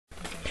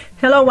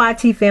Hello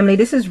YT family,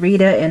 this is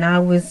Rita and I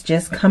was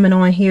just coming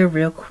on here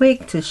real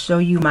quick to show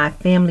you my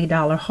Family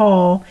Dollar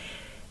haul,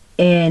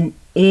 and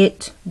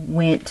it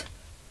went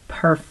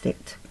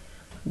perfect.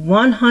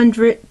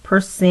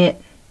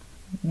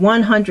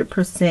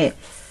 100%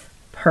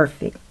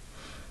 perfect.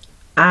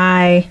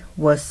 I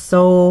was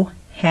so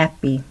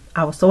happy.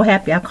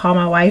 I called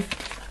my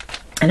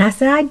wife and I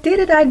said, I did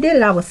it.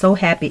 I was so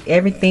happy.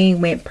 Everything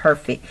went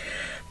perfect.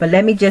 But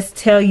let me just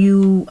tell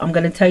you, I'm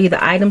going to tell you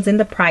the items and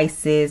the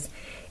prices,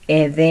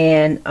 and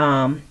then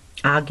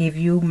I'll give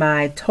you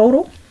my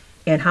total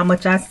and how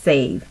much I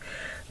saved.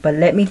 But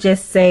let me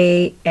just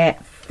say,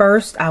 at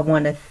first, I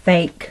want to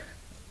thank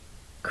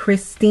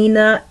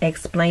Christina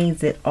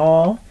Explains It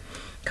All,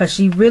 because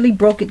she really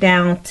broke it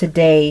down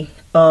today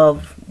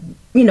of,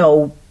 you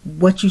know,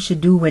 what you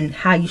should do and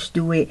how you should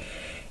do it,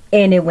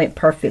 and it went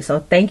perfect.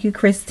 So thank you,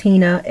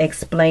 Christina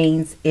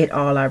Explains It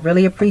All. I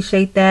really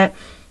appreciate that.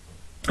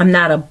 I'm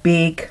not a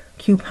big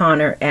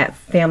couponer at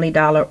Family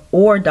Dollar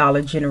or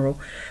Dollar General,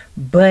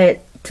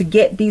 but to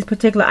get these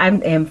particular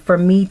items and for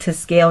me to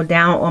scale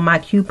down on my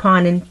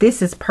couponing,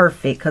 this is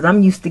perfect, because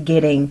I'm used to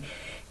getting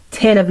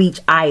 10 of each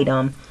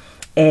item,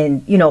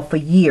 and you know, for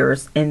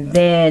years. And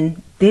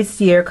then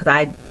this year, because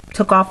I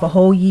took off a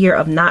whole year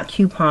of not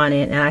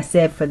couponing, and I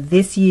said for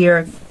this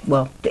year,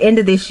 well, the end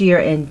of this year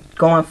and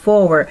going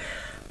forward,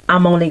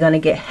 I'm only going to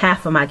get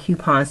half of my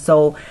coupons.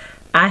 So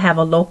I have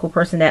a local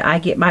person that I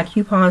get my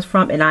coupons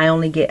from, and I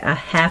only get a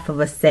half of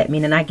a set,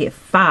 meaning I get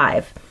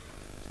 5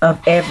 of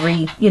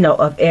every, you know,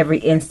 of every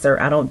insert.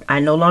 I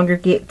no longer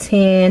get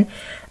 10.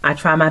 I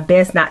try my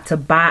best not to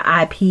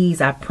buy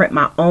IPs. I print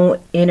my own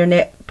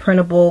internet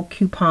printable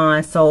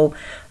coupons, so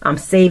I'm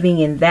saving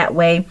in that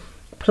way.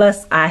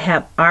 Plus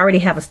I already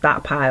have a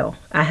stockpile.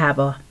 I have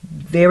a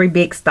very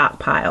big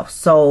stockpile,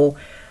 so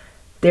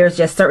there's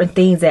just certain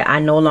things that I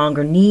no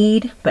longer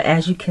need. But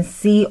as you can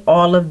see,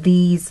 all of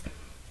these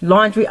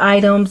laundry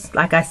items,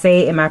 like I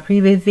say in my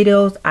previous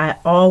videos, I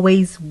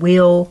always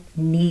will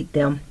need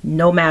them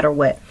no matter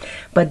what.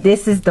 But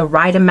this is the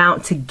right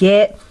amount to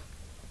get.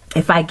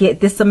 If I get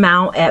this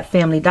amount at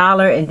Family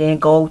Dollar and then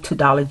go to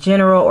Dollar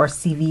General or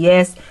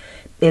CVS,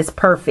 it's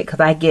perfect, because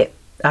I get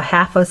a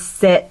half a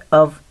set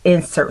of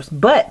inserts.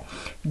 But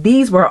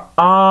these were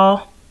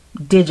all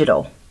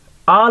digital.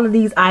 All of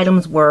these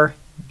items were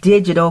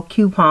digital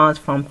coupons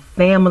from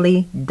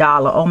Family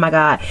Dollar. Oh my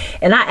God.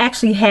 And I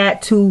actually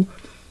had to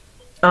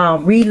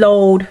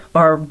reload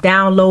or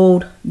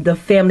download the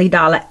Family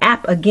Dollar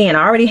app again.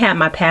 I already had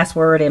my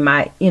password and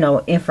my, you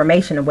know,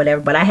 information or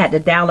whatever, but I had to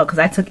download because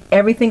I took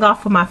everything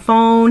off of my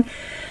phone.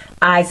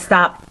 I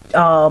stopped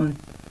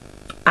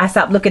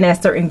looking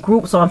at certain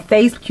groups on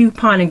Facebook,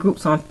 couponing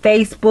groups on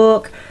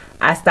Facebook.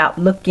 I stopped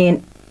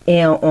looking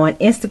on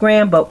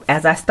Instagram. But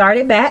as I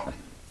started back,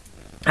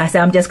 I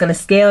said I'm just going to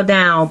scale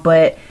down.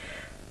 But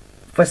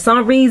for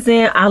some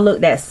reason, I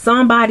looked at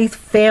somebody's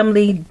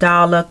Family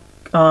Dollar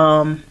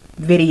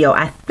video.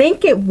 I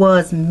think it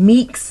was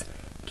Meek's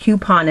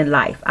Couponing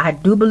Life. I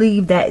do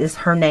believe that is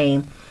her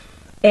name.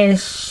 And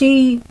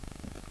she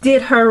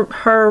did her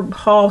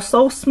haul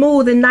so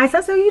smooth and nice. I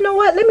said, you know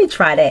what? Let me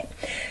try that.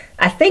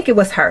 I think it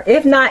was her.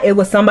 If not, it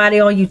was somebody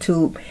on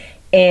YouTube.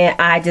 And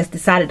I just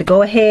decided to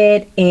go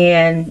ahead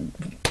and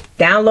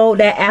download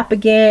that app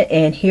again.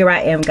 And here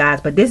I am,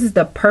 guys. But this is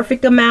the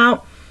perfect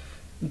amount.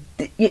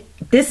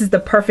 This is the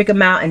perfect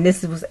amount. And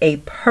this was a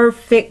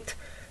perfect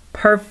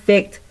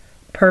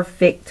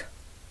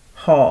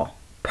haul.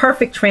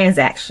 Perfect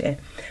transaction.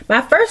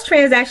 My first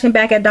transaction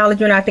back at Dollar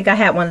General, I think I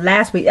had one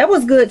last week. That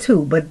was good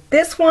too. But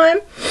this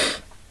one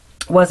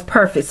was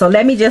perfect. So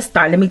let me just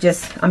start. I'm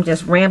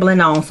just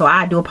rambling on, so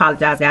I do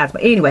apologize, guys.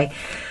 But anyway,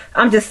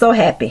 I'm just so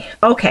happy.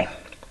 Okay,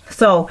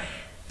 so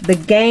the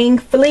Gang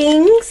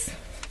Flings,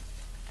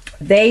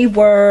 they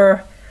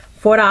were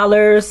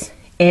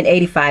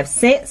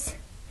 $4.85.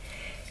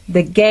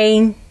 The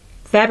Gang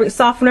fabric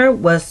softener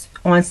was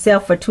on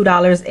sale for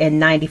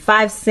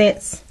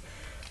 $2.95.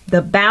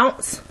 The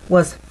Bounce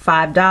was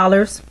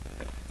 $5.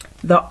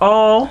 The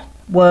All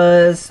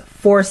was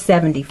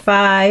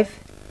 $4.75.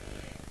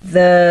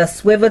 The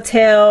Swivel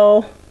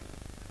Tail,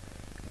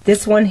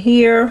 this one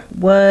here,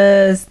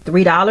 was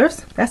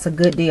 $3. That's a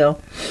good deal.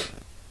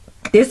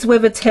 This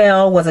Swivel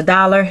Tail was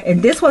 $1,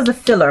 and this was a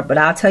filler, but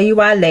I'll tell you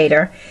why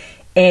later.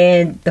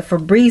 And the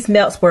Febreze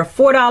melts were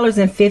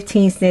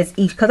 $4.15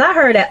 each, because I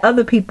heard that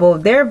other people,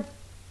 their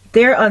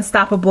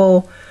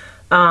Unstoppable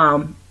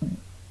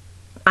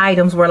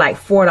items were like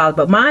 $4,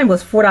 but mine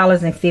was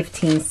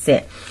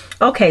 $4.15.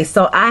 Okay,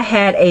 so I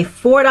had a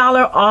 $4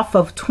 off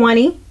of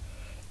 20,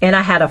 and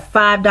I had a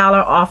 $5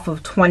 off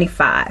of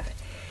 25.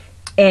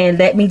 And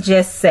let me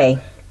just say,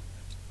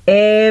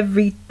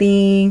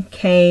 everything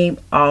came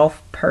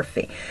off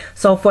perfect.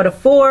 So for the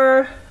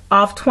 4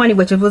 off 20,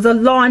 which it was a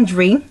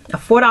laundry, a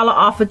 $4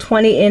 off of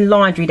 20 in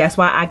laundry, that's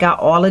why I got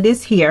all of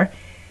this here.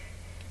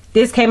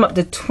 This came up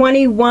to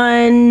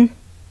 21,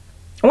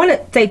 I want to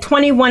say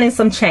 21 and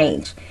some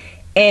change.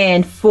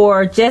 And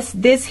for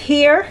just this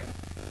here,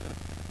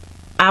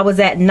 I was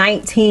at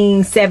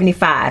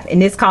 $19.75,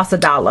 and this costs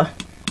 $1.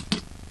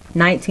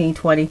 19,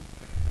 20,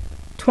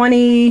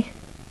 20,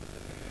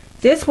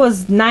 this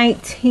was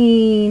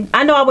 19.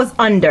 I know I was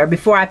under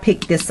before I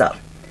picked this up.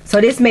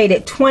 So this made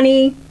it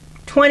 20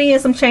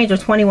 and some change, or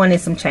 21 and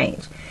some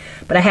change.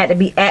 But I had to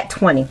be at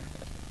 20.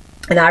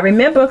 And I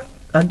remember,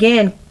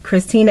 again,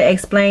 Christina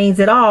Explains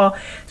it all.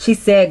 She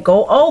said,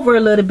 go over a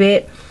little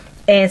bit.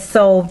 And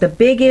so the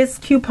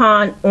biggest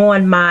coupon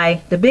on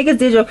the biggest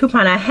digital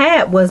coupon I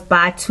had was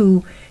buy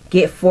 2,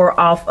 get 4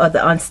 off of the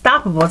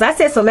Unstoppables. I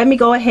said, so let me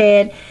go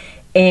ahead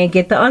and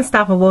get the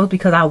Unstoppables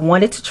because I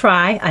wanted to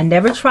try. I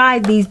never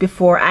tried these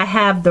before. I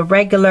have the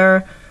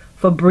regular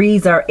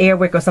Febreze or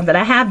Airwick or something.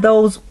 I have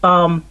those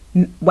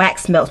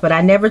wax melts, but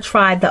I never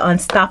tried the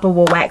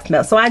Unstoppable wax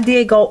melt. So I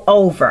did go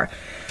over.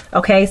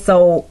 Okay,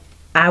 so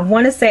I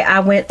want to say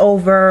I went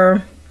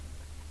over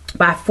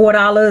by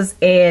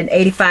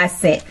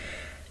 $4.85.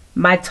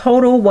 My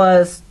total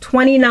was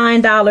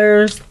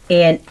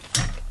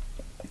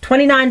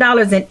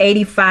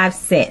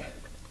 $29.85.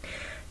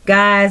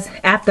 Guys,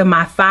 after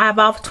my 5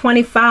 off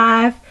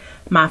 25,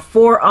 my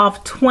 4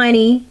 off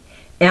 20,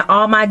 and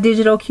all my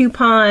digital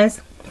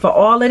coupons, for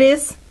all of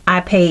this,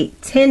 I paid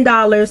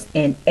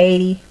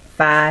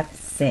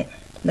 $10.85.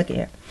 Look at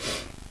here.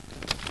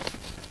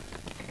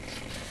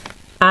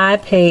 I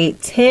paid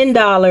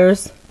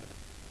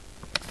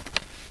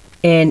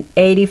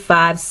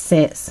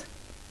 $10.85.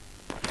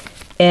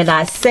 And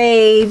I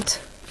saved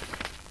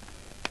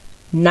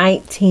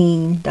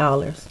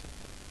 $19.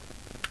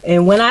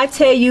 And when I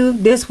tell you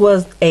this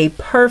was a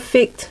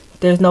perfect,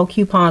 there's no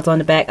coupons on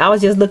the back. I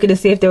was just looking to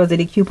see if there was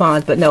any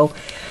coupons, but no.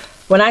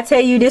 When I tell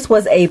you this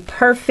was a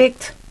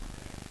perfect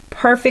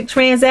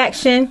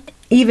transaction,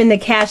 even the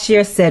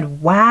cashier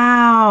said,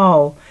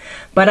 wow.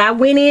 But I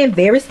went in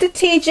very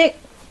strategic,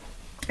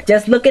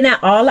 just looking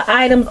at all the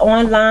items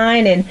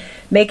online and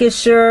making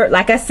sure,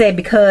 like I said,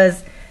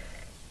 because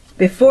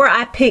before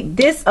I picked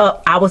this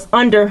up, I was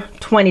under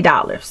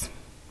 $20.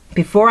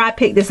 Before I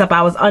picked this up,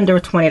 I was under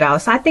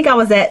 $20. So I think I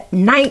was at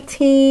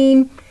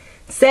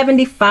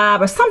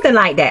 $19.75 or something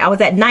like that. I was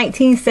at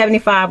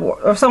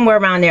 $19.75 or somewhere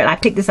around there. And I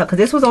picked this up because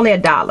this was only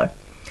 $1.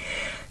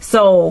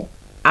 So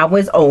I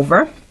was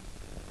over.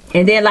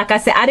 And then, like I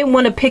said, I didn't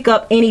want to pick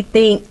up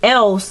anything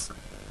else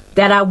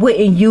that I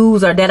wouldn't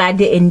use or that I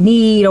didn't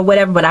need or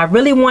whatever. But I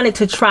really wanted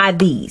to try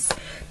these.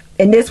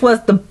 And this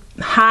was the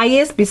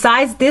highest,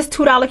 besides this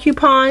 $2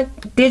 coupon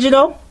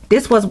digital.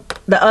 This was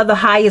the other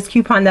highest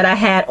coupon that I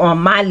had on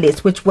my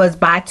list, which was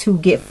buy 2,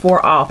 get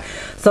 4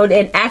 off. So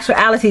in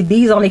actuality,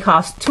 these only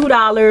cost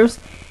 $2.07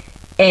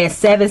 and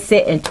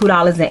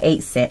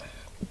 $2.08.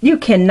 You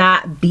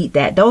cannot beat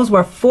that. Those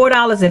were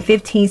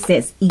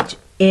 $4.15 each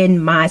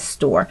in my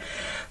store.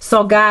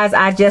 So guys,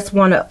 I'm just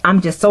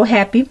so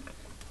happy,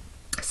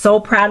 so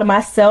proud of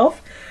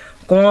myself.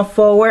 Going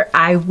forward,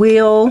 I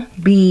will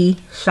be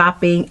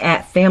shopping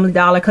at Family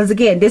Dollar because,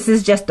 again, this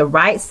is just the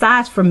right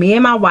size for me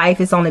and my wife.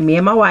 It's only me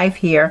and my wife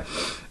here.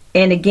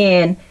 And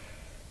again,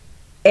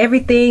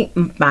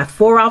 everything, my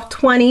 4 off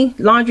 20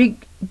 laundry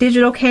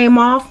digital came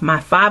off. My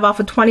 5 off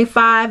of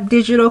 25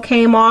 digital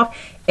came off.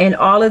 And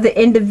all of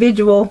the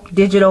individual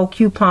digital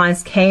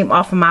coupons came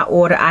off of my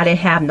order. I didn't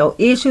have no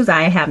issues.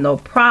 I didn't have no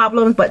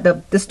problems. But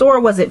the store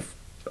wasn't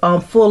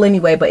full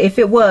anyway. But if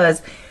it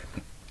was,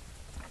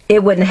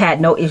 it wouldn't have had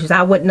no issues.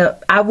 I would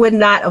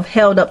not have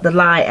held up the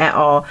line at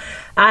all.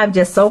 I'm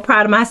just so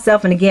proud of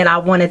myself. And again, I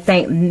want to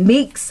thank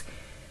Meek's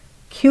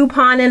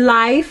Couponing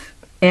Life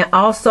and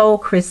also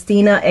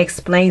Christina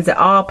Explains It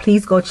All.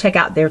 Please go check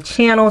out their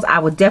channels. I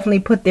will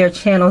definitely put their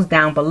channels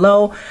down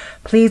below.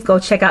 Please go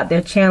check out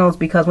their channels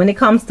because when it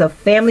comes to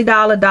Family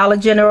Dollar, Dollar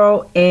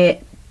General, and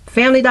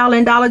Family Dollar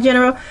and Dollar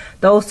General,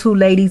 those two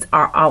ladies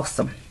are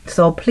awesome.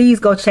 So please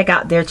go check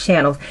out their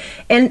channels.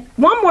 And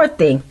one more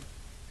thing.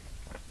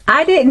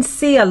 I didn't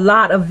see a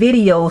lot of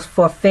videos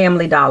for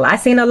Family Dollar. I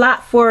seen a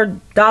lot for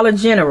Dollar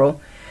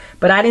General,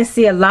 but I didn't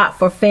see a lot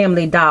for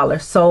Family Dollar.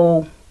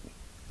 So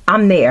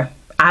I'm there.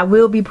 I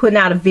will be putting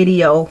out a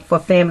video for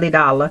Family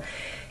Dollar,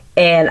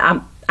 and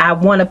I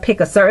want to pick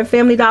a certain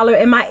Family Dollar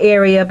in my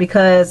area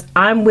because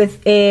I'm by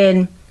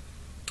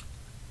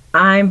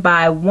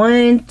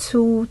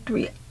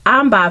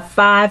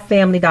 5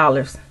 Family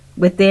Dollars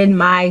within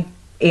my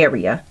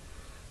area.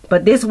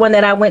 But this one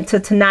that I went to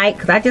tonight,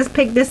 because I just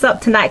picked this up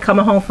tonight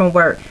coming home from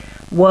work,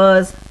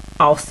 was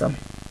awesome.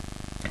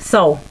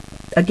 So,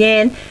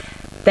 again,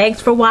 thanks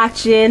for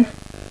watching.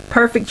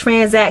 Perfect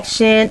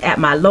transaction at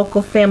my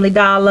local Family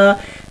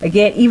Dollar.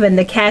 Again, even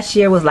the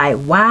cashier was like,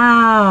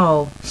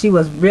 wow. She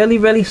was really,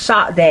 really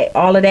shocked that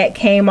all of that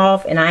came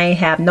off and I ain't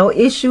have no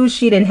issues.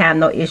 She didn't have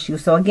no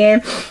issues. So, again,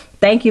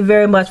 thank you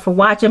very much for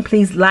watching.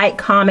 Please like,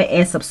 comment,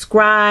 and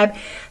subscribe.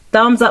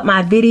 Thumbs up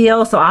my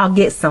video so I'll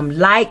get some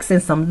likes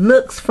and some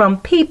looks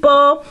from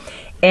people.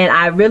 And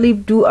I really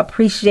do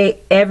appreciate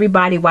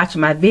everybody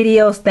watching my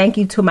videos. Thank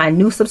you to my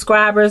new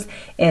subscribers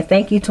and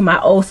thank you to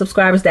my old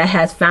subscribers that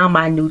has found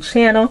my new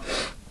channel.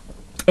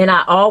 And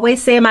I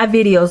always say in my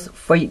videos,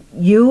 for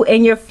you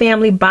and your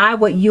family, buy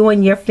what you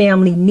and your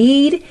family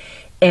need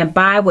and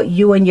buy what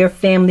you and your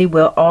family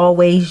will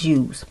always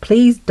use.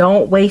 Please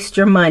don't waste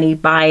your money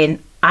buying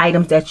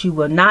items that you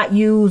will not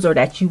use or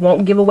that you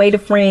won't give away to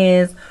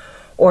friends,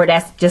 or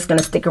that's just going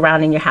to stick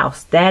around in your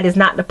house. That is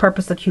not the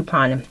purpose of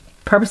couponing.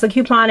 Purpose of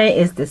couponing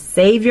is to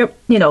save your,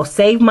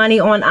 save money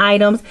on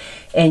items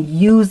and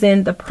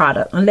using the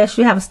product. Unless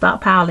you have a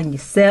stockpile and you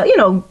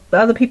sell,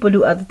 other people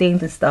do other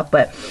things and stuff,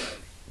 but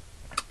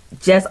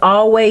just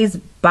always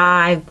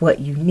buy what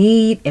you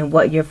need and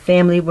what your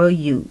family will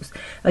use.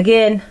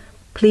 Again,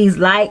 please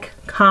like,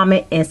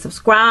 comment, and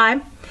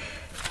subscribe.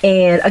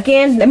 And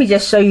again, let me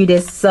just show you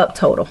this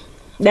subtotal.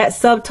 That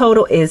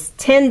subtotal is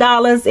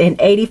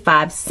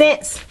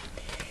 $10.85,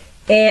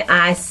 and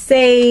I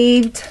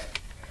saved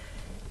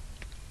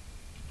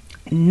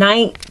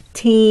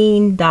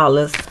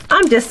 $19.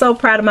 I'm just so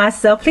proud of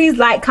myself. Please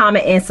like,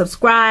 comment, and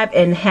subscribe,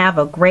 and have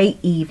a great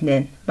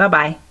evening.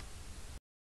 Bye-bye.